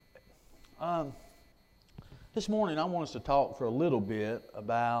Um, this morning I want us to talk for a little bit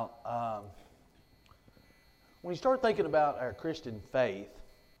about when you start thinking about our Christian faith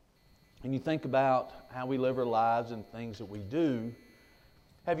and you think about how we live our lives and things that we do,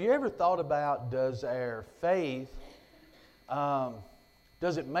 have you ever thought about, does our faith,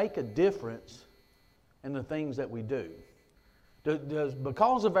 does it make a difference in the things that we do?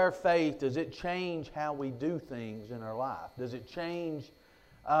 Because of our faith, does it change how we do things in our life? Does it change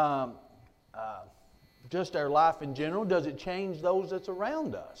just our life in general? Does it change those that's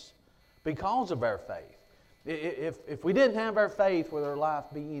around us because of our faith? If we didn't have our faith, would our life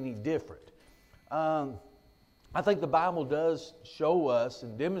be any different? I think the Bible does show us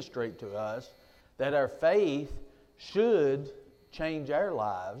and demonstrate to us that our faith should change our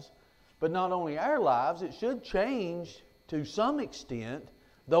lives, but not only our lives, it should change to some extent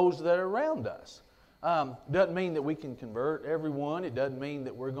those that are around us. Doesn't mean that we can convert everyone. It doesn't mean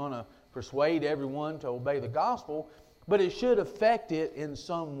that we're going to persuade everyone to obey the gospel, but it should affect it in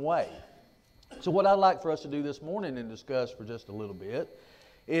some way. So what I'd like for us to do this morning and discuss for just a little bit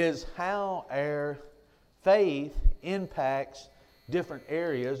is how our faith impacts different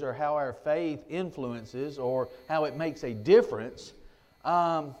areas, or how our faith influences, or how it makes a difference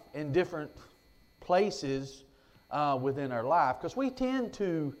in different places within our life. Because we tend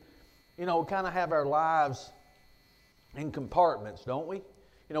to, kind of have our lives in compartments, don't we?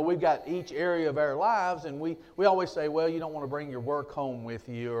 We've got each area of our lives, and we always say, well, you don't want to bring your work home with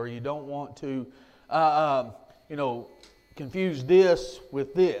you, or you don't want to, confuse this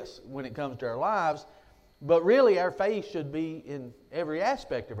with this when it comes to our lives. But really, our faith should be in every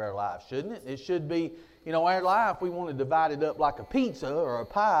aspect of our life, shouldn't it? It should be, our life, we want to divide it up like a pizza or a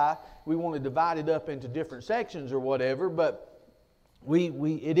pie. We want to divide it up into different sections or whatever, but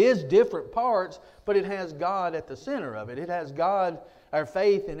it is different parts, but it has God at the center of it. It has God, our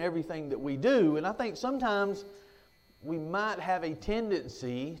faith, in everything that we do. And I think sometimes we might have a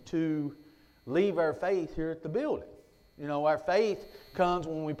tendency to leave our faith here at the building. Our faith comes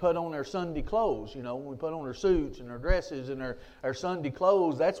when we put on our Sunday clothes. When we put on our suits and our dresses and our Sunday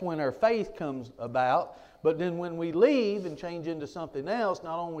clothes, that's when our faith comes about. But then when we leave and change into something else,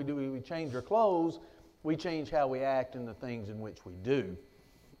 not only do we change our clothes, we change how we act and the things in which we do.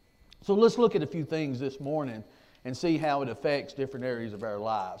 So let's look at a few things this morning and see how it affects different areas of our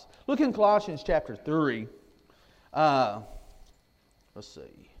lives. Look in Colossians chapter 3. Let's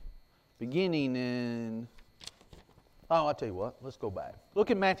see. Beginning in... I'll tell you what. Let's go back.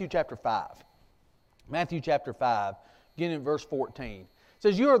 Look at Matthew chapter 5. Matthew chapter 5, beginning in verse 14. It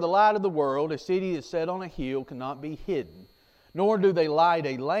says, "You are the light of the world. A city that's set on a hill cannot be hidden. Nor do they light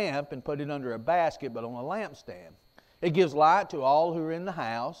a lamp and put it under a basket, but on a lampstand. It gives light to all who are in the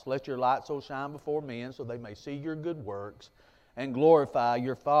house. Let your light so shine before men, so they may see your good works and glorify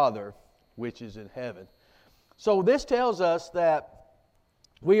your Father which is in heaven." So this tells us that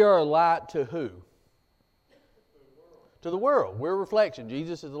we are a light to who? To the world. We're a reflection.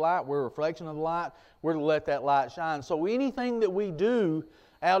 Jesus is the light. We're a reflection of the light. We're to let that light shine. So anything that we do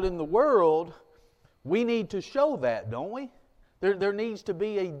out in the world, we need to show that, don't we? There needs to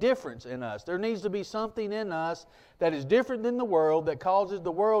be a difference in us. There needs to be something in us that is different than the world, that causes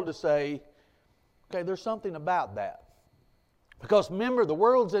the world to say, okay, there's something about that. Because remember, the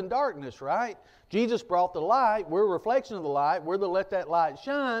world's in darkness, right? Jesus brought the light. We're a reflection of the light. We're to let that light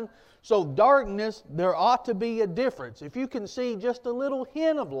shine. So darkness, there ought to be a difference. If you can see just a little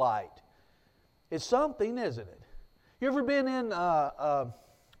hint of light, it's something, isn't it? You ever been in, I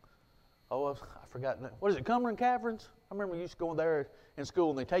forgot, what is it, Cumberland Caverns? I remember you used to go there in school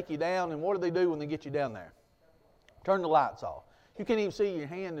and they take you down, and what do they do when they get you down there? Turn the lights off. You can't even see your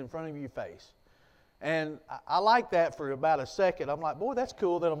hand in front of your face. And I like that for about a second. I'm like, boy, that's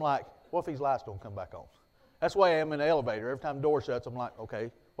cool. Then I'm like, what if these lights don't come back on? That's the way I am in the elevator. Every time the door shuts, I'm like, okay,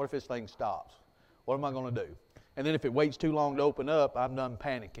 what if this thing stops? What am I going to do? And then if it waits too long to open up, I'm done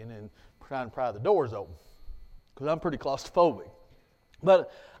panicking and trying to pry the doors open, because I'm pretty claustrophobic. But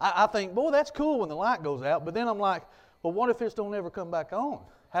I think, boy, that's cool when the light goes out. But then I'm like, well, what if this don't ever come back on?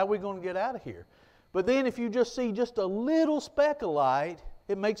 How are we going to get out of here? But then if you just see just a little speck of light,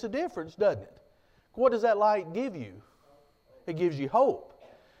 it makes a difference, doesn't it? What does that light give you? It gives you hope.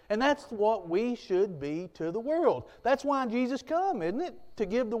 And that's what we should be to the world. That's why Jesus come, isn't it? To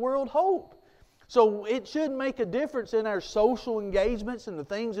give the world hope. So it should make a difference in our social engagements and the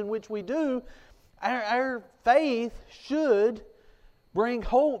things in which we do. Our faith should bring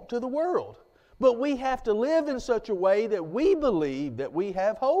hope to the world. But we have to live in such a way that we believe that we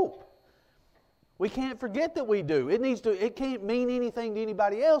have hope. We can't forget that we do. It can't mean anything to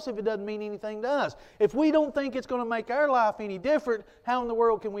anybody else if it doesn't mean anything to us. If we don't think it's going to make our life any different, how in the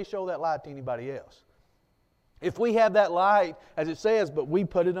world can we show that light to anybody else? If we have that light, as it says, but we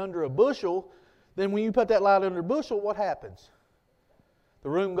put it under a bushel, then when you put that light under a bushel, what happens? The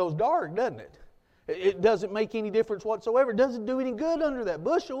room goes dark, doesn't it? It doesn't make any difference whatsoever. It doesn't do any good under that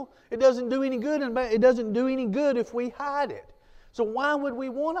bushel. It doesn't do any good, and it doesn't do any good if we hide it. So why would we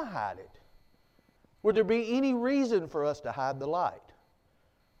want to hide it? Would there be any reason for us to hide the light?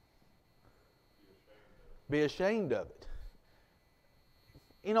 Be ashamed of it.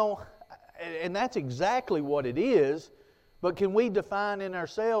 You know, and that's exactly what it is, but can we define in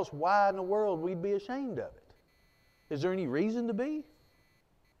ourselves why in the world we'd be ashamed of it? Is there any reason to be?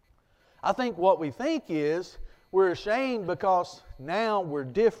 I think what we think is we're ashamed because now we're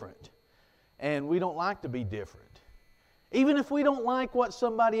different, and we don't like to be different. Even if we don't like what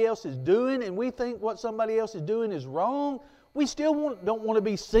somebody else is doing and we think what somebody else is doing is wrong, we still don't want to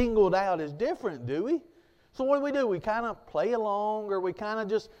be singled out as different, do we? So what do? We kind of play along, or we kind of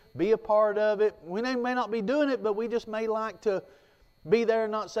just be a part of it. We may not be doing it, but we just may like to be there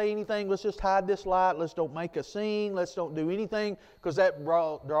and not say anything. Let's just hide this light. Let's don't make a scene. Let's don't do anything, because that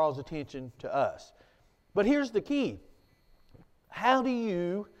draws attention to us. But here's the key. How do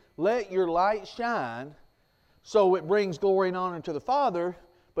you let your light shine so it brings glory and honor to the Father,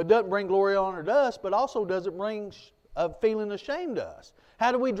 but doesn't bring glory and honor to us, but also doesn't bring a feeling ashamed to us?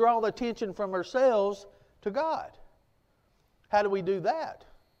 How do we draw the attention from ourselves to God? How do we do that?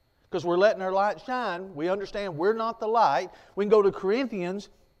 Because we're letting our light shine. We understand we're not the light. We can go to Colossians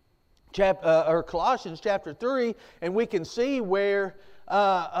chapter 3, and we can see where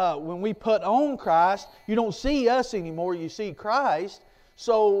when we put on Christ, you don't see us anymore, you see Christ.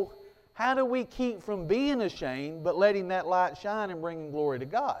 So how do we keep from being ashamed but letting that light shine and bringing glory to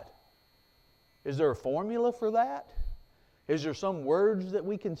God? Is there a formula for that? Is there some words that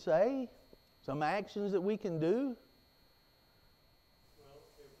we can say? Some actions that we can do? Well,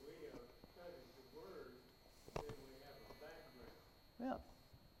 if we are studying the Word, then we have a background. Yeah.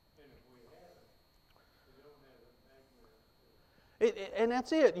 And if we haven't, we don't have a background. And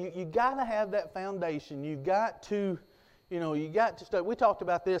that's it. You got to have that foundation. You got to study. We talked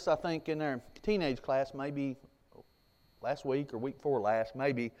about this, I think, in our teenage class, maybe last week or week before last,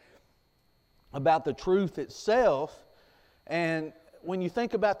 maybe, about the truth itself. And when you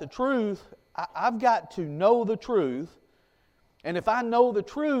think about the truth, I've got to know the truth. And if I know the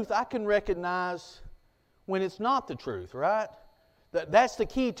truth, I can recognize when it's not the truth, right? That's the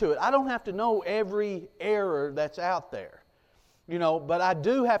key to it. I don't have to know every error that's out there. But I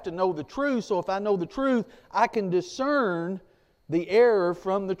do have to know the truth. So if I know the truth, I can discern the error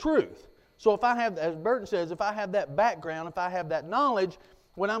from the truth. So if I have, as Burton says, if I have that background, if I have that knowledge,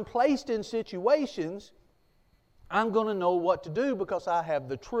 when I'm placed in situations, I'm going to know what to do because I have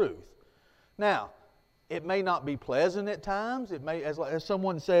the truth. Now, it may not be pleasant at times. It may, as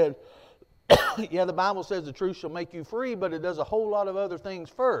someone said, yeah, the Bible says the truth shall make you free, but it does a whole lot of other things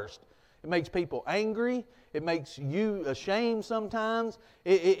first. It makes people angry. It makes you ashamed sometimes.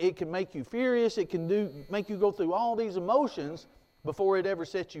 It can make you furious. It can make you go through all these emotions before it ever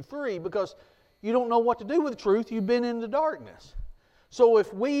sets you free, because you don't know what to do with the truth. You've been in the darkness. So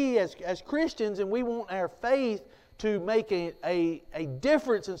if we as Christians, and we want our faith to make a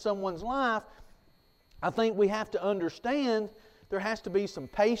difference in someone's life, I think we have to understand there has to be some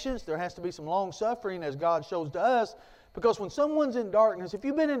patience. There has to be some long suffering, as God shows to us. Because when someone's in darkness, if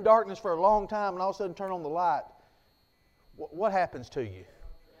you've been in darkness for a long time and all of a sudden turn on the light, what happens to you?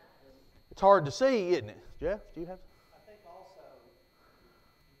 It's hard to see, isn't it? Jeff, do you have? I think also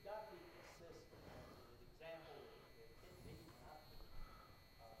you've got to be consistent. An example that hit me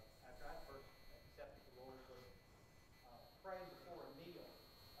after I first accepted the Lord was praying before a meal.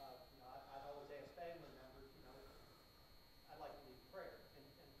 I'd always ask family members, I'd like to lead prayer.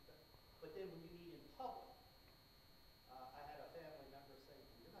 But then when you eat in public, I had a family member say,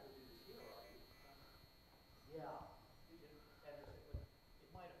 "You're not going to do this here, are you?" Yeah. And it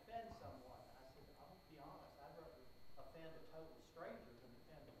might offend someone. And I said, "I'm going to be honest. I'd rather offend a total stranger than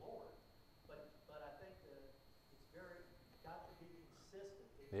offend the Lord." But I think that it's got to be consistent.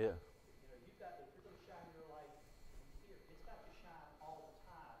 Yeah. You've got, if you're going to shine your light here, it's got to shine all the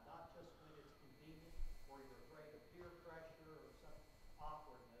time, not just when it's convenient or you're afraid of peer pressure or some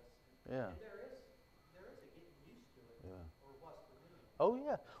awkwardness. Yeah. And there is a getting used to it. Yeah. Or was for me. Oh,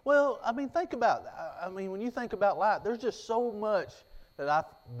 yeah. Well, think about that. When you think about light, there's just so much that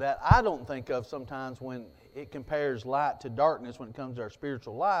I don't think of sometimes when it compares light to darkness when it comes to our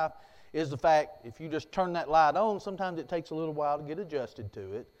spiritual life, is the fact if you just turn that light on, sometimes it takes a little while to get adjusted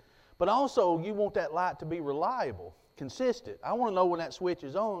to it. But also, you want that light to be reliable, consistent. I want to know when that switch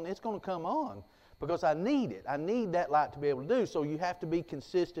is on, it's going to come on because I need it. I need that light to be able to do. So you have to be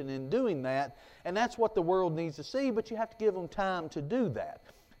consistent in doing that. And that's what the world needs to see, but you have to give them time to do that.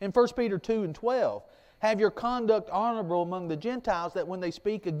 In 1 Peter 2:12, have your conduct honorable among the Gentiles, that when they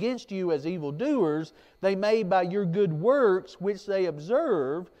speak against you as evildoers, they may by your good works, which they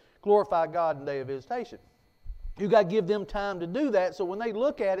observe, glorify God in the day of visitation. You've got to give them time to do that, so when they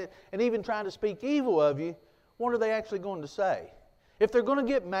look at it and even try to speak evil of you, what are they actually going to say? If they're going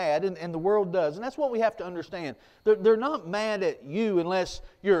to get mad, and the world does, and that's what we have to understand, they're not mad at you unless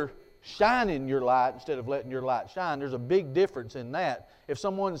you're shining your light instead of letting your light shine. There's a big difference in that. If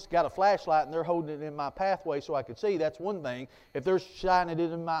someone's got a flashlight and they're holding it in my pathway so I can see, that's one thing. If they're shining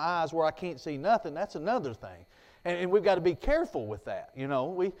it in my eyes where I can't see nothing, that's another thing. And we've got to be careful with that. You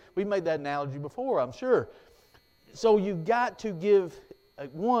know, we made that analogy before, I'm sure. So you've got to give,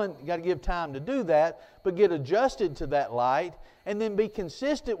 you got to give time to do that, but get adjusted to that light and then be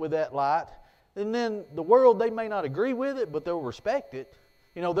consistent with that light. And then the world, they may not agree with it, but they'll respect it.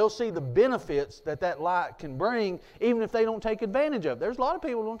 You know, they'll see the benefits that light can bring, even if they don't take advantage of it. There's a lot of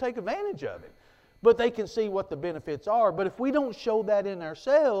people who don't take advantage of it, but they can see what the benefits are. But if we don't show that in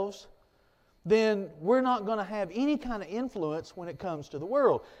ourselves, then we're not going to have any kind of influence when it comes to the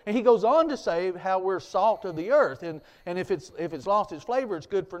world. And he goes on to say how we're salt of the earth, and if it's lost its flavor, it's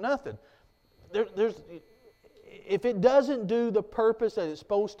good for nothing. If it doesn't do the purpose that it's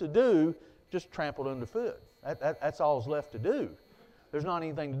supposed to do, just trampled underfoot. That's all it's left to do. There's not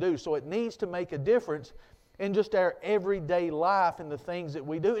anything to do. So it needs to make a difference in just our everyday life and the things that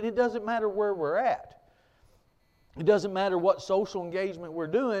we do. And it doesn't matter where we're at. It doesn't matter what social engagement we're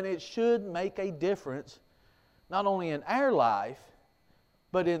doing. It should make a difference not only in our life,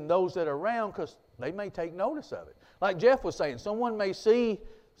 but in those that are around, because they may take notice of it. Like Jeff was saying, someone may see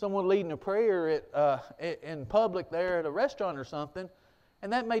someone leading a prayer in public there at a restaurant or something,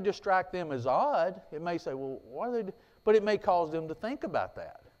 and that may just strike them as odd. It may say, well, what are they doing? But it may cause them to think about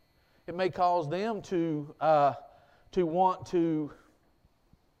that. It may cause them to want to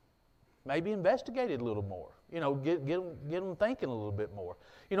maybe investigate it a little more. You know, get them thinking a little bit more.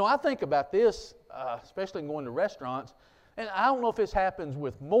 You know, I think about this, especially going to restaurants, and I don't know if this happens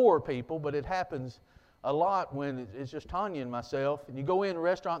with more people, but it happens a lot when it's just Tanya and myself, and you go in a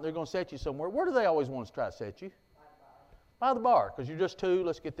restaurant, they're going to set you somewhere. Where do they always want to try to set you? By the bar, because you're just two.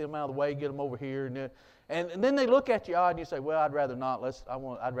 Let's get them out of the way, get them over here, and then they look at you odd, and you say, "Well, I'd rather not.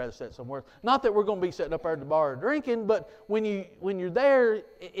 I'd rather sit somewhere." Not that we're going to be sitting up there at the bar drinking, but when you're there,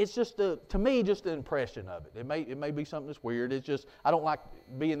 it's just to me just the impression of it. It may be something that's weird. It's just I don't like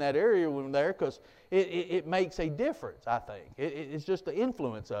being in that area when I'm there because it makes a difference. I think it's just the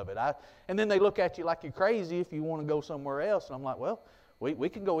influence of it. And then they look at you like you're crazy if you want to go somewhere else, and I'm like, well. We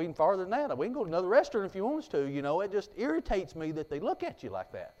can go even farther than that. We can go to another restaurant if you want us to. You know, it just irritates me that they look at you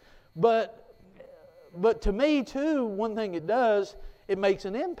like that. But to me, too, one thing it does, it makes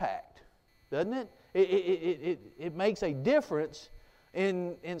an impact, doesn't it? It makes a difference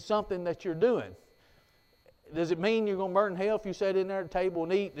in something that you're doing. Does it mean you're going to burn in hell if you sit in there at a table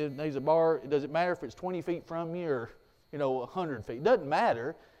and eat? And there's a bar. Does it matter if it's 20 feet from you or 100 feet? It doesn't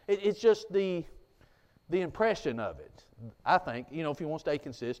matter. It's just the impression of it. I think, if you want to stay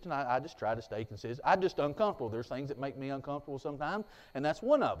consistent, I just try to stay consistent. I'm just uncomfortable. There's things that make me uncomfortable sometimes, and that's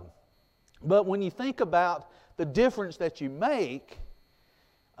one of them. But when you think about the difference that you make,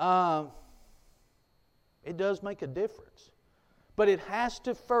 it does make a difference. But it has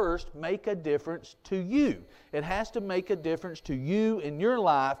to first make a difference to you. It has to make a difference to you in your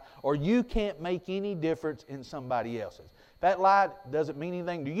life, or you can't make any difference in somebody else's. If that light doesn't mean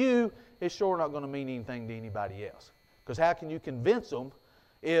anything to you, it's sure not going to mean anything to anybody else. Because how can you convince them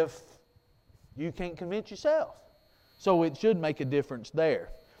if you can't convince yourself? So it should make a difference there.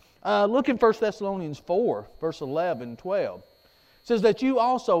 Look in 1 Thessalonians 4, verse 11 and 12. It says that you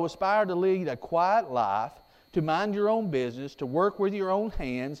also aspire to lead a quiet life, to mind your own business, to work with your own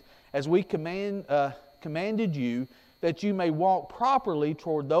hands, as we commanded you, that you may walk properly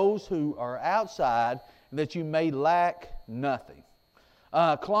toward those who are outside, and that you may lack nothing.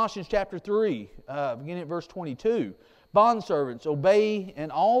 Colossians chapter 3, beginning at verse 22. Bondservants, obey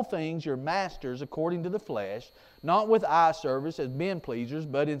in all things your masters according to the flesh, not with eye service as men pleasers,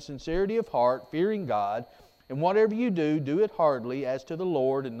 but in sincerity of heart, fearing God. And whatever you do, do it heartily as to the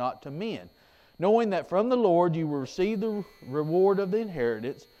Lord and not to men, knowing that from the Lord you will receive the reward of the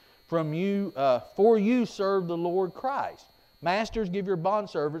inheritance. For you serve the Lord Christ. Masters, give your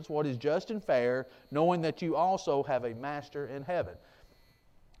bondservants what is just and fair, knowing that you also have a master in heaven.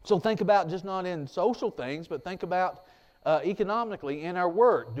 So think about just not in social things, but think about economically in our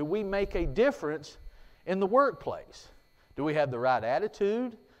work? Do we make a difference in the workplace? Do we have the right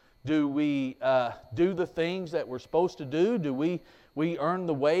attitude? Do we do the things that we're supposed to do? Do we earn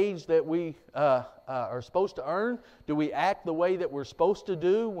the wage that we are supposed to earn? Do we act the way that we're supposed to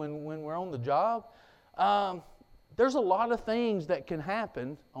do when we're on the job? There's a lot of things that can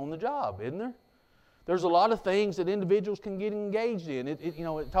happen on the job, isn't there? There's a lot of things that individuals can get engaged in.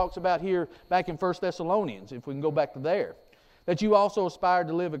 It talks about here back in 1 Thessalonians, if we can go back to there, that you also aspire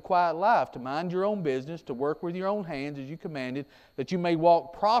to live a quiet life, to mind your own business, to work with your own hands as you commanded, that you may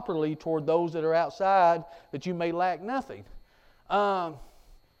walk properly toward those that are outside, that you may lack nothing.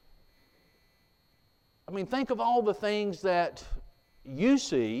 Think of all the things that you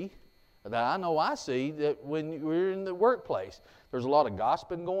see, that I know I see, that when we're in the workplace. There's a lot of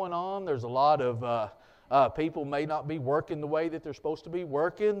gossiping going on. There's a lot of people may not be working the way that they're supposed to be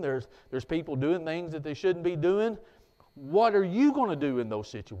working. There's people doing things that they shouldn't be doing. What are you going to do in those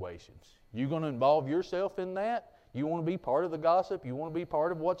situations? You going to involve yourself in that? You want to be part of the gossip? You want to be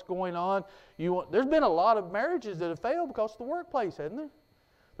part of what's going on? There's been a lot of marriages that have failed because of the workplace, hasn't there?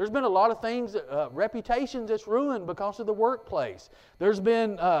 There's been a lot of things, reputations that's ruined because of the workplace. There's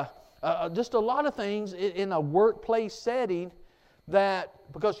been just a lot of things in a workplace setting that,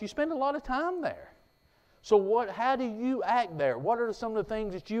 because you spend a lot of time there. So how do you act there? What are some of the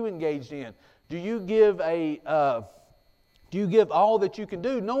things that you engaged in? Do you give all that you can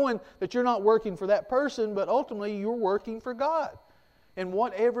do, knowing that you're not working for that person, but ultimately you're working for God in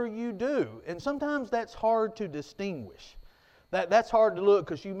whatever you do? And sometimes that's hard to distinguish. That's hard to look,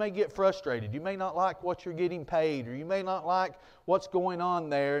 because you may get frustrated. You may not like what you're getting paid, or you may not like what's going on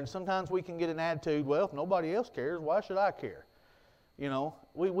there. And sometimes we can get an attitude, well, if nobody else cares, why should I care?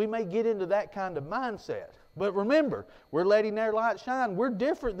 We may get into that kind of mindset. But remember, we're letting our light shine. We're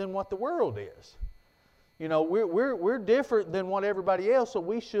different than what the world is. We're different than what everybody else, so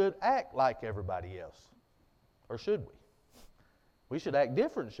we should act like everybody else. Or should we? We should act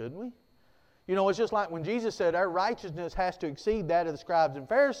different, shouldn't we? It's just like when Jesus said our righteousness has to exceed that of the scribes and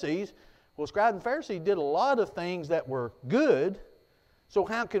Pharisees. Well, scribes and Pharisees did a lot of things that were good, so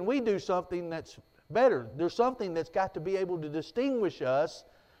how can we do something that's better? There's something that's got to be able to distinguish us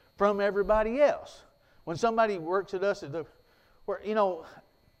from everybody else. When somebody works at us,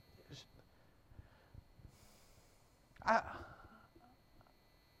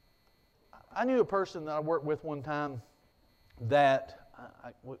 I knew a person that I worked with one time that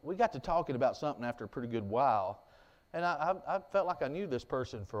we got to talking about something after a pretty good while. And I felt like I knew this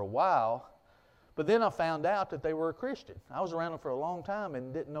person for a while, but then I found out that they were a Christian. I was around them for a long time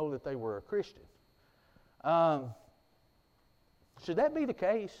and didn't know that they were a Christian. Should that be the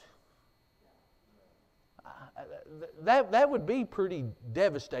case? That would be pretty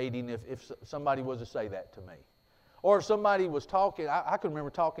devastating if somebody was to say that to me. Or if somebody was talking, I can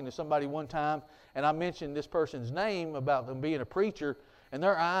remember talking to somebody one time, and I mentioned this person's name about them being a preacher, and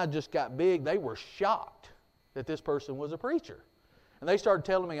their eye just got big. They were shocked that this person was a preacher. And they started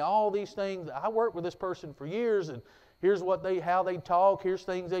telling me all these things. I worked with this person for years, and here's how they talk, here's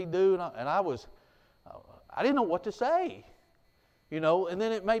things they do, and I didn't know what to say. And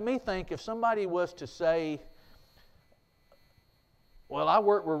then it made me think, if somebody was to say, well, I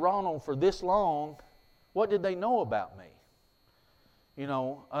worked with Ronald for this long, what did they know about me?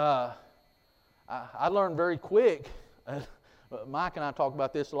 I learned very quick. Mike and I talk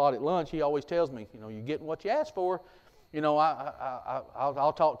about this a lot at lunch. He always tells me, you're getting what you asked for.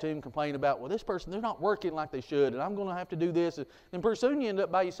 I'll talk to him, complain about, well, this person, they're not working like they should, and I'm going to have to do this. And then pretty soon you end up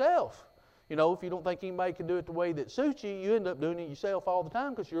by yourself. If you don't think anybody can do it the way that suits you, you end up doing it yourself all the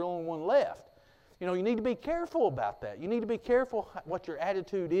time because you're the only one left. You need to be careful about that. You need to be careful what your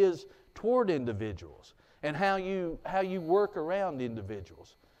attitude is toward individuals and how you work around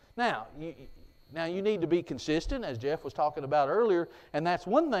individuals. Now you need to be consistent, as Jeff was talking about earlier, and that's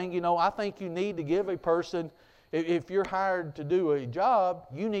one thing, I think you need to give a person, if you're hired to do a job,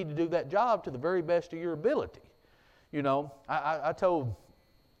 you need to do that job to the very best of your ability. I told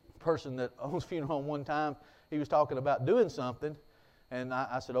a person that owns a funeral home one time, he was talking about doing something, and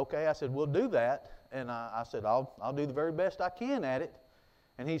I said, okay, I said, we'll do that, and I said, I'll do the very best I can at it,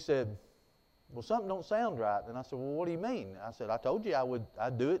 and he said, well, something don't sound right. And I said, well, what do you mean? I said, I told you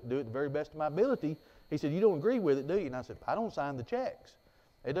I'd do it the very best of my ability. He said, you don't agree with it, do you? And I said, I don't sign the checks.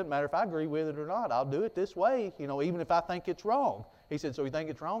 It doesn't matter if I agree with it or not. I'll do it this way, even if I think it's wrong. He said, so you think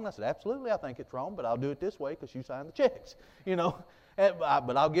it's wrong? I said, absolutely, I think it's wrong, but I'll do it this way because you signed the checks,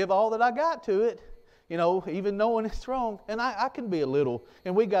 But I'll give all that I got to it, even knowing it's wrong. And I can be and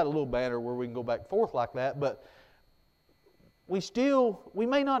we got a little banter where we can go back and forth like that, but we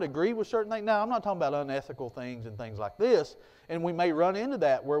may not agree with certain things. Now, I'm not talking about unethical things and things like this, and we may run into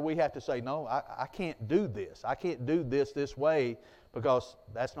that where we have to say, no, I can't do this. I can't do this way because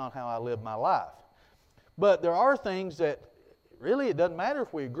that's not how I live my life. But there are things that really it doesn't matter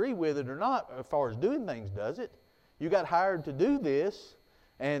if we agree with it or not as far as doing things, does it? You got hired to do this,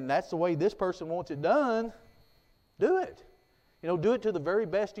 and that's the way this person wants it done. Do it. Do it to the very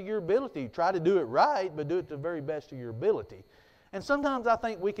best of your ability. Try to do it right, but do it to the very best of your ability. And sometimes I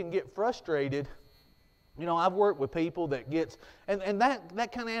think we can get frustrated. I've worked with people that gets, and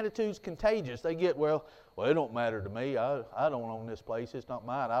that kind of attitude is contagious. They get, well, it don't matter to me. I don't own this place. It's not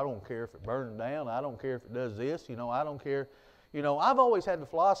mine. I don't care if it burns down. I don't care if it does this. I don't care. I've always had the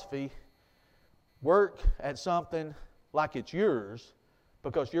philosophy, work at something like it's yours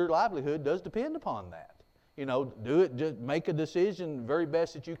because your livelihood does depend upon that. Do it, just make a decision the very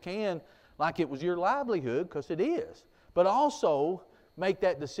best that you can like it was your livelihood, because it is. But also make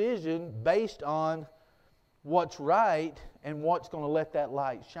that decision based on what's right and what's going to let that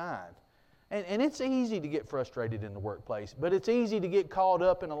light shine. And it's easy to get frustrated in the workplace, but it's easy to get caught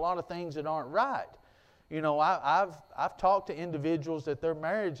up in a lot of things that aren't right. I've talked to individuals that their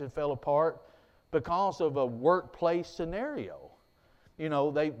marriage had fell apart because of a workplace scenario.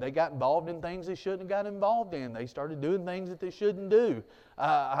 They got involved in things they shouldn't have got involved in. They started doing things that they shouldn't do.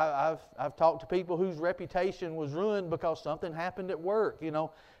 I've talked to people whose reputation was ruined because something happened at work.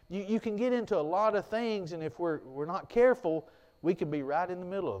 You can get into a lot of things, and if we're not careful, we can be right in the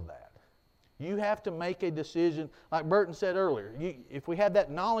middle of that. You have to make a decision. Like Burton said earlier, if we have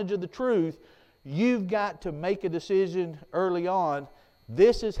that knowledge of the truth, you've got to make a decision early on.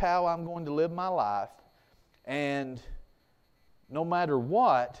 This is how I'm going to live my life, and no matter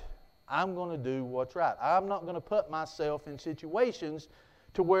what, I'm going to do what's right. I'm not going to put myself in situations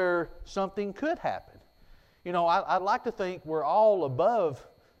to where something could happen. I'd like to think we're all above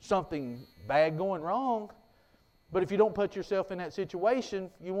something bad going wrong, but if you don't put yourself in that situation,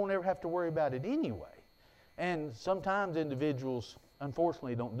 you won't ever have to worry about it anyway. And sometimes individuals,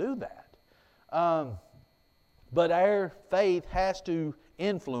 unfortunately, don't do that. But our faith has to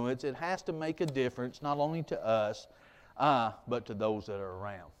influence, it has to make a difference, not only to us, but to those that are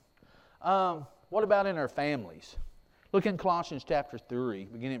around. What about in our families? Look in Colossians chapter 3,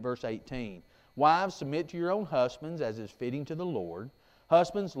 beginning at verse 18. Wives, submit to your own husbands as is fitting to the Lord.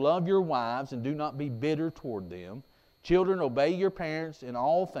 Husbands, love your wives and do not be bitter toward them. Children, obey your parents in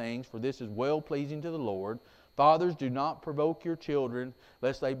all things, for this is well-pleasing to the Lord. Fathers, do not provoke your children,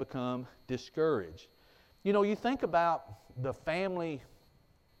 lest they become discouraged. You think about the family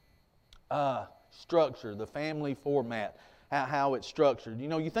structure, the family format, how it's structured.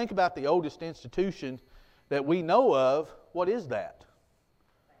 You think about the oldest institution that we know of. What is that?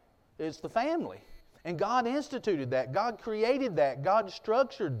 It's the family. And God instituted that. God created that. God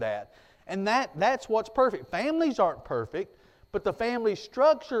structured that. And that's what's perfect. Families aren't perfect, but the family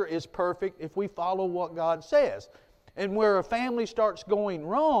structure is perfect if we follow what God says. And where a family starts going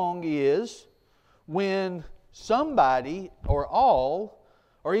wrong is when somebody or all,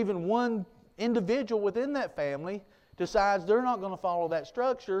 or even one individual within that family decides they're not going to follow that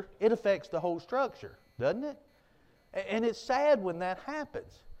structure. It affects the whole structure, doesn't it? And it's sad when that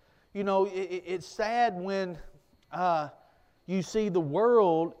happens. It's sad when you see the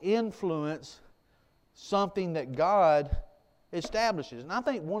world influence something that God establishes. And I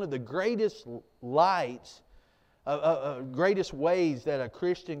think one of the greatest lights, greatest ways that a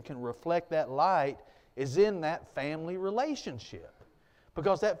Christian can reflect that light is in that family relationship.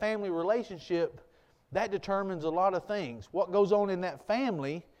 Because that family relationship, that determines a lot of things. What goes on in that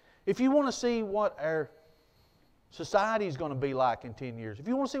family, if you want to see what our society is going to be like in 10 years, if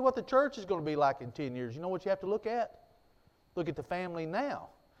you want to see what the church is going to be like in 10 years, you know what you have to look at? Look at the family now.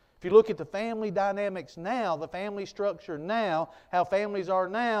 If you look at the family dynamics now, the family structure now, how families are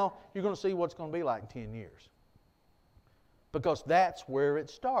now, you're going to see what's going to be like in 10 years. Because that's where it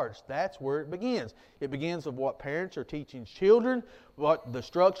starts. That's where it begins. It begins with what parents are teaching children, what the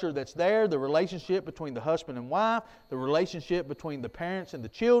structure that's there, the relationship between the husband and wife, the relationship between the parents and the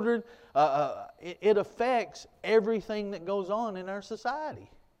children. It affects everything that goes on in our society.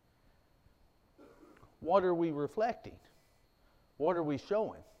 What are we reflecting? What are we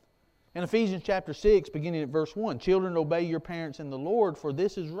showing? In Ephesians chapter 6, beginning at verse 1, children, obey your parents in the Lord, for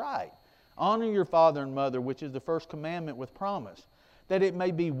this is right. Honor your father and mother, which is the first commandment with promise, that it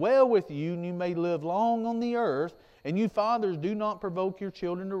may be well with you and you may live long on the earth. And you fathers, do not provoke your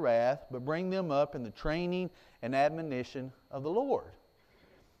children to wrath, but bring them up in the training and admonition of the Lord.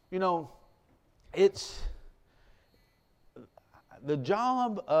 It's the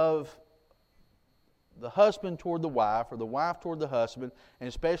job of the husband toward the wife, or the wife toward the husband, and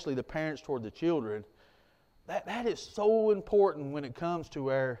especially the parents toward the children, that is so important when it comes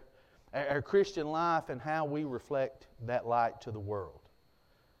to our Christian life and how we reflect that light to the world.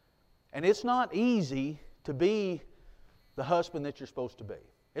 And it's not easy to be the husband that you're supposed to be.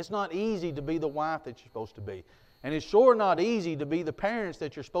 It's not easy to be the wife that you're supposed to be. And it's sure not easy to be the parents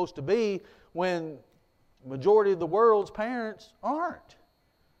that you're supposed to be when the majority of the world's parents aren't.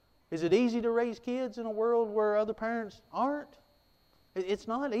 Is it easy to raise kids in a world where other parents aren't? It's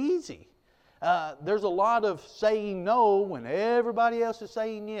not easy. There's a lot of saying no when everybody else is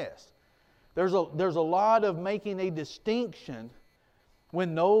saying yes. There's a lot of making a distinction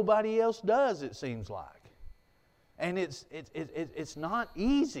when nobody else does, it seems like. And it's not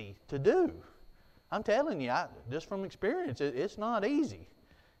easy to do. I'm telling you, just from experience, it's not easy.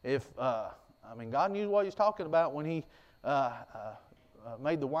 God knew what He was talking about when He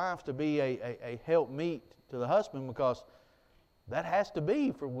made the wife to be a helpmeet to the husband, because that has to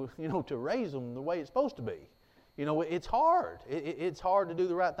be for to raise them the way it's supposed to be. It's hard. It's hard to do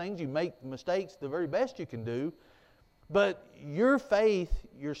the right things. You make mistakes the very best you can do, but your faith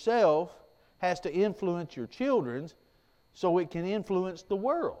yourself has to influence your children's so it can influence the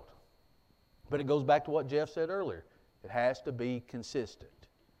world. But it goes back to what Jeff said earlier. It has to be consistent.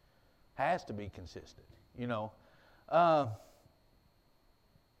 Has to be consistent. And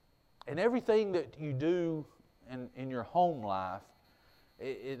everything that you do in your home life,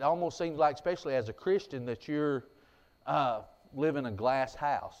 it almost seems like, especially as a Christian, that you're living a glass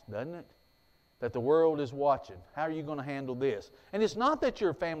house, doesn't it? That the world is watching. How are you going to handle this? And it's not that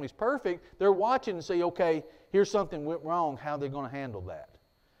your family's perfect. They're watching and say, okay, here's something went wrong. How are they going to handle that?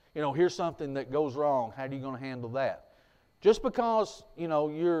 Here's something that goes wrong. How are you going to handle that? Just because,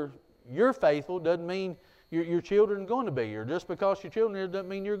 you're faithful doesn't mean your children are going to be. Or just because your children are doesn't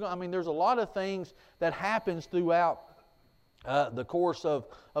mean you're going. There's a lot of things that happens throughout the course of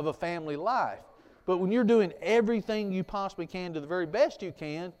a family life. But when you're doing everything you possibly can to the very best you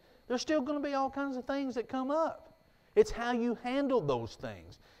can, there's still going to be all kinds of things that come up. It's how you handle those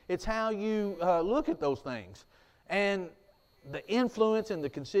things. It's how you look at those things. And the influence and the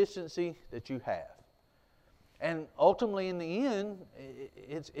consistency that you have. And ultimately, in the end,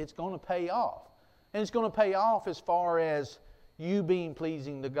 it's going to pay off. And it's going to pay off as far as you being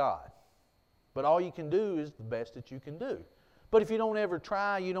pleasing to God. But all you can do is the best that you can do. But if you don't ever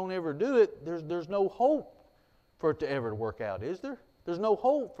try, you don't ever do it, there's no hope for it to ever work out, is there? There's no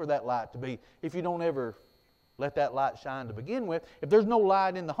hope for that light to be, if you don't ever let that light shine to begin with. If there's no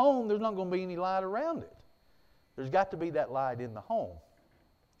light in the home, there's not going to be any light around it. There's got to be that light in the home.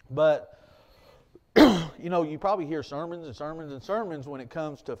 But, you probably hear sermons and sermons and sermons when it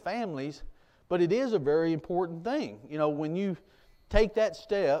comes to families, but it is a very important thing. When you take that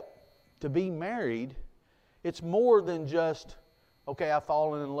step to be married, it's more than just, okay, I've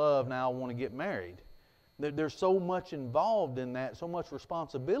fallen in love, now I want to get married. There's so much involved in that, so much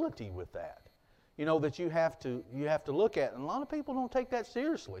responsibility with that, that you have to look at. And a lot of people don't take that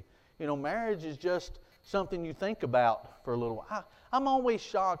seriously. Marriage is just something you think about for a little while. I'm always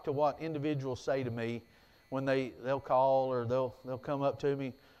shocked to what individuals say to me when they'll call or they'll come up to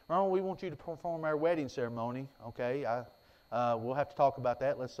me. Ronald, we want you to perform our wedding ceremony. Okay, we'll have to talk about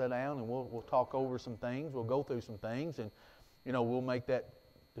that. Let's sit down and we'll talk over some things. We'll go through some things, and we'll make that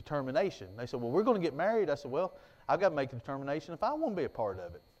determination. They said, well, we're going to get married. I said, well, I've got to make a determination if I want to be a part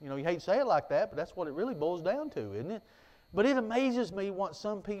of it. You hate to say it like that, but that's what it really boils down to, isn't it? But it amazes me what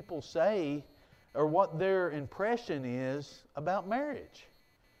some people say or what their impression is about marriage.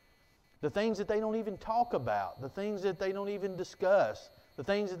 The things that they don't even talk about, the things that they don't even discuss, the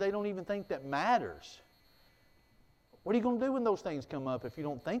things that they don't even think that matters. What are you going to do when those things come up if you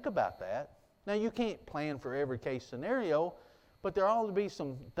don't think about that? Now, you can't plan for every case scenario, but there ought to be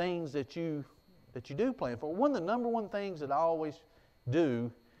some things that you do plan for. One of the number one things that I always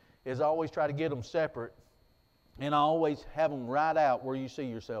do is I always try to get them separate, and I always have them write out where you see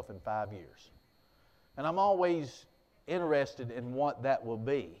yourself in 5 years. And I'm always interested in what that will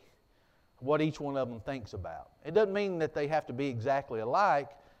be, what each one of them thinks about. It doesn't mean that they have to be exactly alike,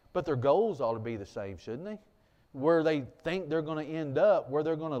 but their goals ought to be the same, shouldn't they? Where they think they're going to end up, where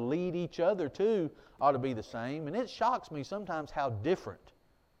they're going to lead each other to, ought to be the same. And it shocks me sometimes how different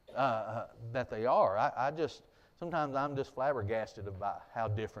that they are. Sometimes I'm just flabbergasted about how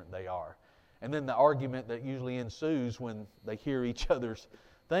different they are. And then the argument that usually ensues when they hear each other's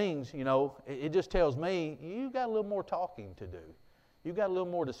things, it just tells me you've got a little more talking to do. You've got a little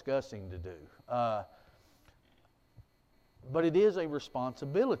more discussing to do. But it is a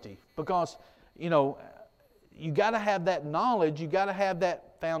responsibility because, you got to have that knowledge, you got to have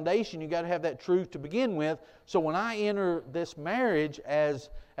that foundation, you got to have that truth to begin with. So when I enter this marriage as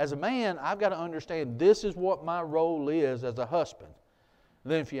a man, I've got to understand this is what my role is as a husband.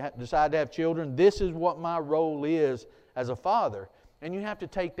 Then if you decide to have children, this is what my role is as a father. And you have to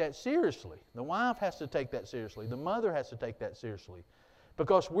take that seriously. The wife has to take that seriously. The mother has to take that seriously.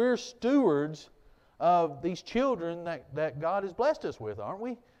 Because we're stewards of these children that God has blessed us with, aren't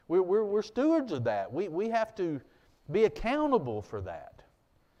we? We're stewards of that. We have to be accountable for that.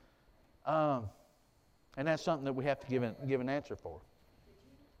 And that's something that we have to give an answer for.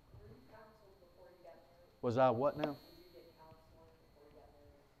 Were you counseled before you got married? Was I what now? Did you get counseling before you got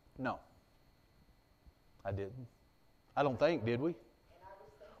married? No. I didn't. I don't think, did we? And I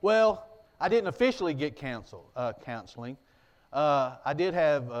was thinking, Well, I didn't officially get counseling. I did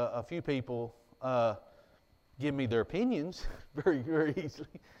have a few people give me their opinions very, very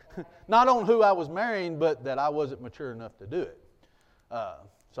easily. Not on who I was marrying, but that I wasn't mature enough to do it.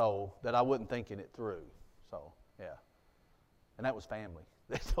 So that I wasn't thinking it through. So, yeah. And that was family.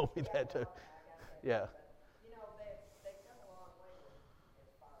 They told me that too. Yeah. you know, they've come a long way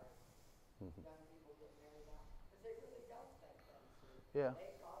as far as young people getting married now. Because they really don't think things through. Yeah.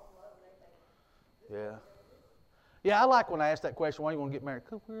 They fall in love and they think, Yeah. Yeah, I like when I ask that question, why do you want to get married?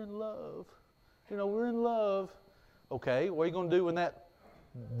 Because we're in love. You know, we're in love. Okay, what are you going to do when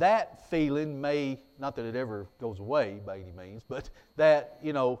that feeling may, not that it ever goes away by any means, but that,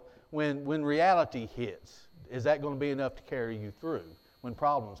 you know, when reality hits, is that going to be enough to carry you through when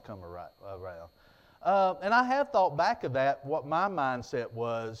problems come around? And I have thought back of that, what my mindset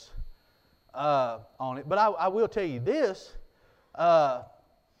was on it. But I will tell you this,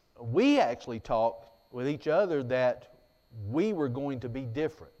 we actually talked with each other that we were going to be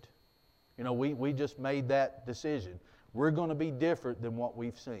different. You know, we just made that decision. We're going to be different than what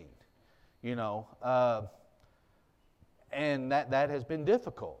we've seen. You know, and that has been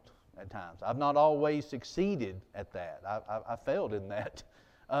difficult at times. I've not always succeeded at that. I failed in that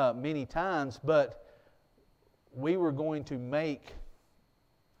many times, but we were going to make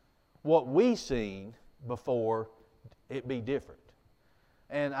what we seen before it be different.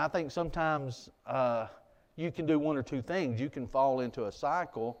 And I think sometimes you can do one or two things. You can fall into a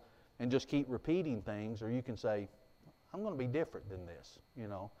cycle and just keep repeating things, or you can say, I'm going to be different than this, you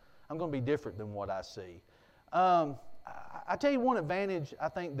know. I'm going to be different than what I see. I tell you one advantage I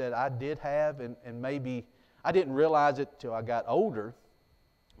think that I did have, and maybe I didn't realize it till I got older,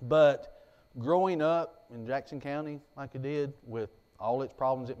 but growing up in Jackson County like I did, with all its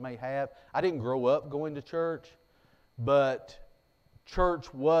problems it may have, I didn't grow up going to church, but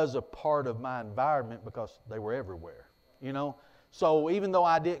church was a part of my environment because they were everywhere, you know. So even though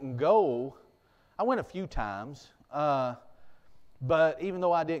I didn't go, I went a few times, but even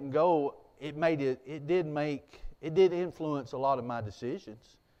though I didn't go, it did influence a lot of my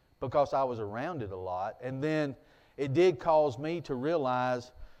decisions because I was around it a lot. And then it did cause me to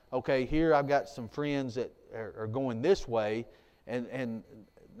realize, okay, here I've got some friends that are going this way, and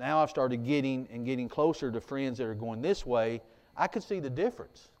now I've started getting closer to friends that are going this way. I could see the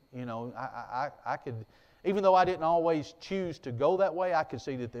difference. You know, I could, even though I didn't always choose to go that way, I could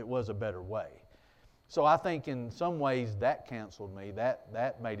see that it was a better way. So I think in some ways that counseled me.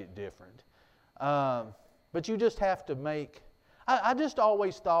 That made it different. But you just have to make... I just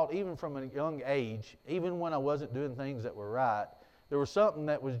always thought, even from a young age, even when I wasn't doing things that were right, there was something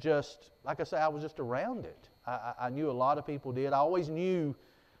that was just, like I say, I was just around it. I knew a lot of people did. I knew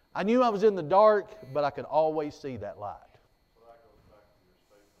I was in the dark, but I could always see that light. So that goes back to your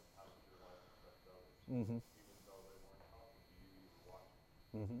statement, how does your life affect others? Mm-hmm. Even though they weren't talking to you, you were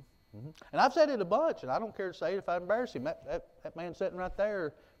watching. Mm-hmm. Mm-hmm. And I've said it a bunch, and I don't care to say it if I embarrass him. That man sitting right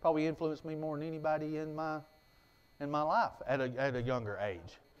there probably influenced me more than anybody in my life at a younger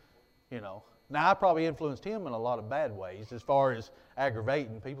age. You know. Now I probably influenced him in a lot of bad ways, as far as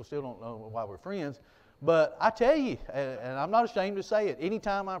aggravating. People still don't know why we're friends. But I tell you, and I'm not ashamed to say it,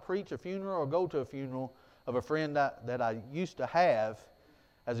 anytime I preach a funeral or go to a funeral of a friend that I used to have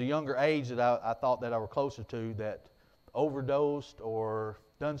as a younger age that I thought that I were closer to, that overdosed or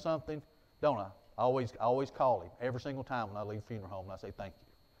done something, don't I? I always call him every single time when I leave funeral home, and I say thank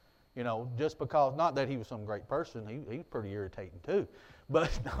you. You know, just because, not that he was some great person, he's pretty irritating too,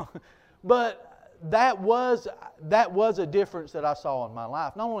 but that was a difference that I saw in my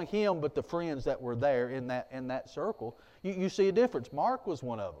life. Not only him, but the friends that were there in that circle. You see a difference. Mark was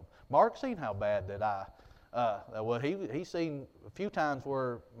one of them. Mark seen how bad that he seen a few times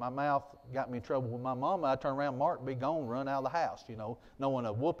where my mouth got me in trouble with my mama. I turn around, Mark be gone, run out of the house, you know, knowing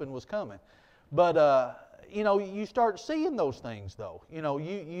a whooping was coming. But you know, you start seeing those things though. You know,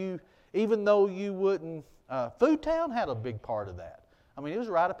 you even though you wouldn't Food Town had a big part of that. I mean, it was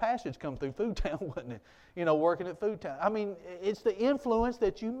a rite of passage come through Food Town, wasn't it? You know, working at Food Town. I mean, it's the influence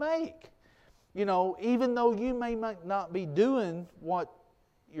that you make. You know, even though you may not be doing what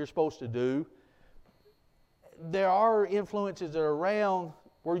you're supposed to do, there are influences that are around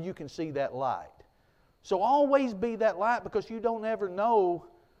where you can see that light. So always be that light, because you don't ever know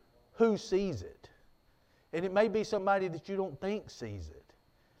who sees it. And it may be somebody that you don't think sees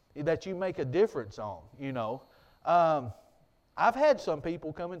it, that you make a difference on, you know. I've had some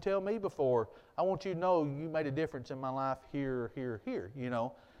people come and tell me before, I want you to know you made a difference in my life here, you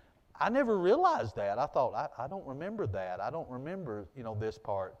know. I never realized that. I thought, I don't remember that. I don't remember, you know, this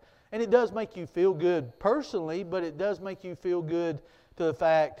part. And it does make you feel good personally, but it does make you feel good to the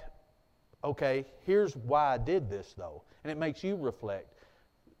fact, okay, here's why I did this, though. And it makes you reflect.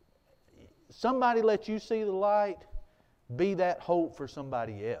 Somebody let you see the light, be that hope for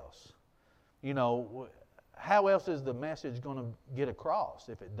somebody else. You know, how else is the message going to get across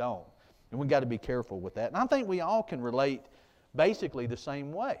if it don't? And we've got to be careful with that. And I think we all can relate basically the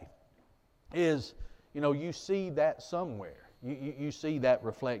same way. Is, you know, you see that somewhere. You see that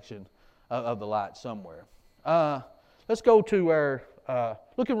reflection of the light somewhere. Let's go to our,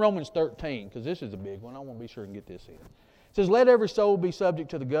 look in Romans 13, because this is a big one. I want to be sure and get this in. It says, let every soul be subject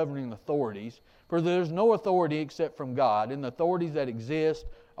to the governing authorities, for there is no authority except from God, and the authorities that exist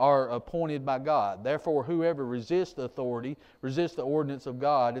are appointed by God. Therefore, whoever resists the authority resists the ordinance of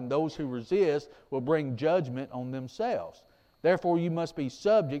God, and those who resist will bring judgment on themselves. Therefore, you must be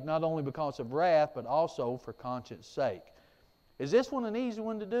subject, not only because of wrath, but also for conscience sake. Is this one an easy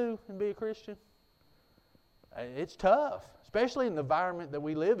one to do and be a Christian? It's tough, especially in the environment that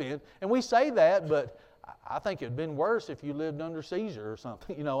we live in. And we say that, but I think it would have been worse if you lived under Caesar or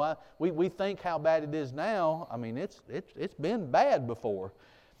something. You know, we think how bad it is now. I mean, it's been bad before.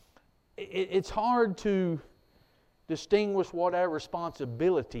 It's hard to distinguish what our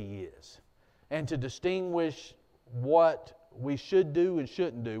responsibility is, and to distinguish what we should do and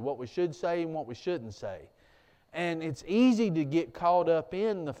shouldn't do, what we should say and what we shouldn't say. And it's easy to get caught up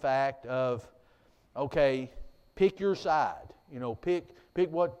in the fact of, okay, pick your side. You know, pick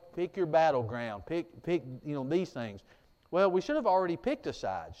your battleground. Pick you know, these things. Well, we should have already picked a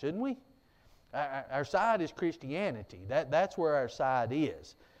side, shouldn't we? Our side is Christianity. That's where our side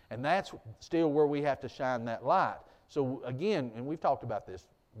is. And that's still where we have to shine that light. So again, and we've talked about this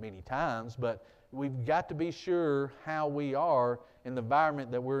many times, but we've got to be sure how we are in the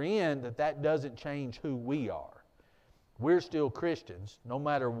environment that we're in, that doesn't change who we are. We're still Christians, no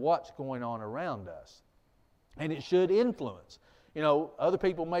matter what's going on around us. And it should influence. You know, other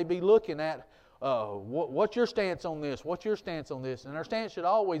people may be looking at, what's your stance on this? What's your stance on this? And our stance should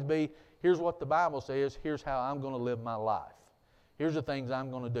always be, here's what the Bible says, here's how I'm going to live my life. Here's the things I'm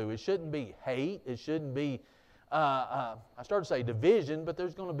going to do. It shouldn't be hate. It shouldn't be, I started to say division, but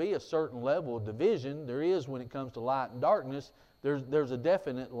there's going to be a certain level of division. There is when it comes to light and darkness. There's a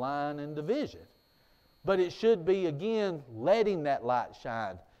definite line and division. But it should be, again, letting that light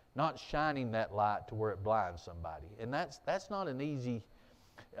shine, not shining that light to where it blinds somebody. And that's not an easy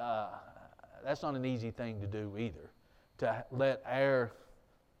thing to do either. To let our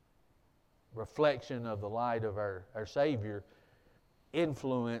reflection of the light of our Savior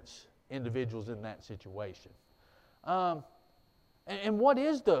influence individuals in that situation. And what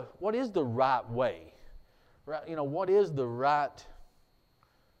is the right way? Right, you know, what is the right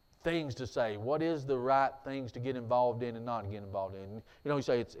things to say? What is the right things to get involved in and not get involved in? You know, you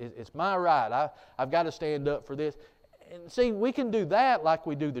say it's my right. I've got to stand up for this. And see, we can do that like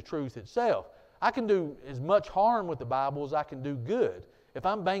we do the truth itself. I can do as much harm with the Bible as I can do good. If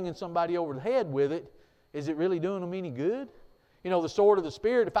I'm banging somebody over the head with it, is it really doing them any good? You know, the sword of the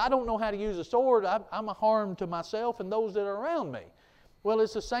Spirit, if I don't know how to use a sword, I'm a harm to myself and those that are around me. Well,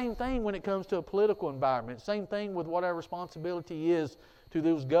 it's the same thing when it comes to a political environment. Same thing with what our responsibility is to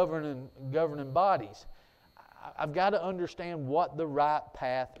those governing bodies. I've got to understand what the right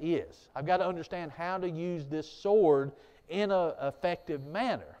path is. I've got to understand how to use this sword in an effective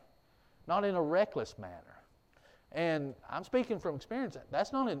manner, not in a reckless manner. And I'm speaking from experience.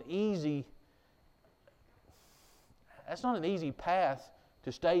 That's not an easy path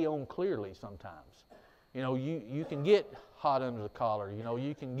to stay on clearly sometimes. You know, you can get hot under the collar. You know,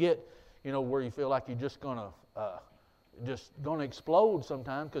 you can get, you know, where you feel like you're just going to explode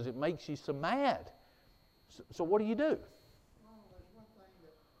sometimes because it makes you so mad. So what do you do? Well, there's one thing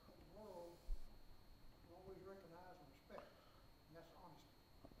that the world will always recognize and respect, and that's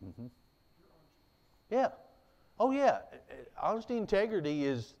honesty. Mm-hmm. Your honesty. Yeah. Oh, yeah. Honesty, integrity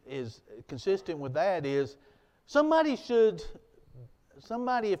is consistent with that. Is somebody should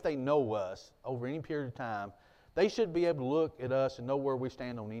somebody, if they know us over any period of time, they should be able to look at us and know where we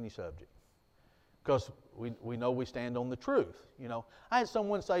stand on any subject. Because we know we stand on the truth. You know, I had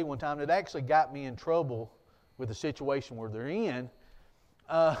someone say one time that actually got me in trouble with the situation where they're in.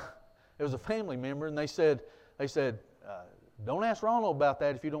 It was a family member, and they said, don't ask Ronald about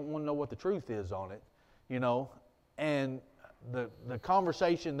that if you don't want to know what the truth is on it. You know, and the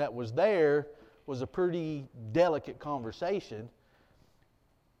conversation that was there was a pretty delicate conversation.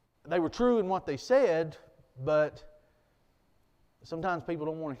 They were true in what they said, but sometimes people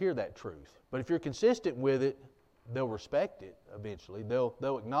don't want to hear that truth. But if you're consistent with it, they'll respect it eventually.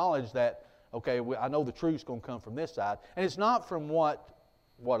 They'll acknowledge that, okay, I know the truth's going to come from this side. And it's not from what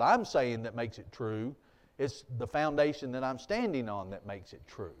I'm saying that makes it true. It's the foundation that I'm standing on that makes it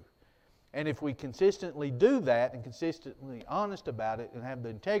true. And if we consistently do that and consistently honest about it and have the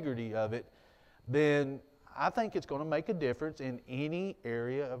integrity of it, then I think it's going to make a difference in any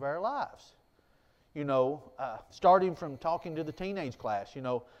area of our lives. You know, starting from talking to the teenage class, you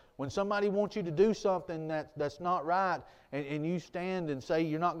know, when somebody wants you to do something that's not right and you stand and say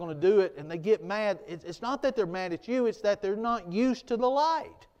you're not going to do it and they get mad, it's not that they're mad at you, it's that they're not used to the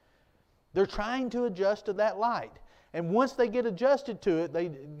light. They're trying to adjust to that light. And once they get adjusted to it, they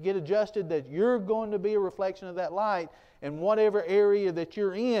get adjusted that you're going to be a reflection of that light. And whatever area that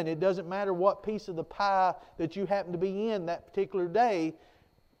you're in, it doesn't matter what piece of the pie that you happen to be in that particular day,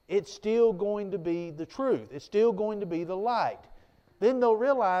 it's still going to be the truth. It's still going to be the light. Then they'll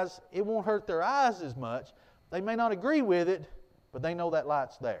realize it won't hurt their eyes as much. They may not agree with it, but they know that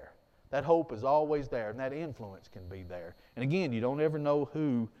light's there. That hope is always there, and that influence can be there. And again, you don't ever know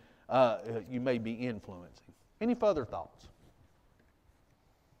who you may be influencing. Any further thoughts?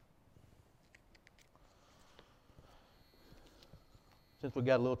 Since we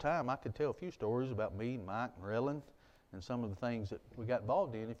got a little time, I could tell a few stories about me and Mike and Relland and some of the things that we got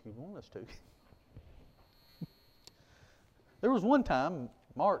involved in if you want us to. There was one time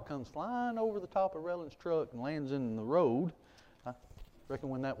Mark comes flying over the top of Relland's truck and lands in the road. I reckon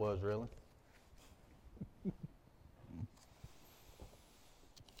when that was, Relland.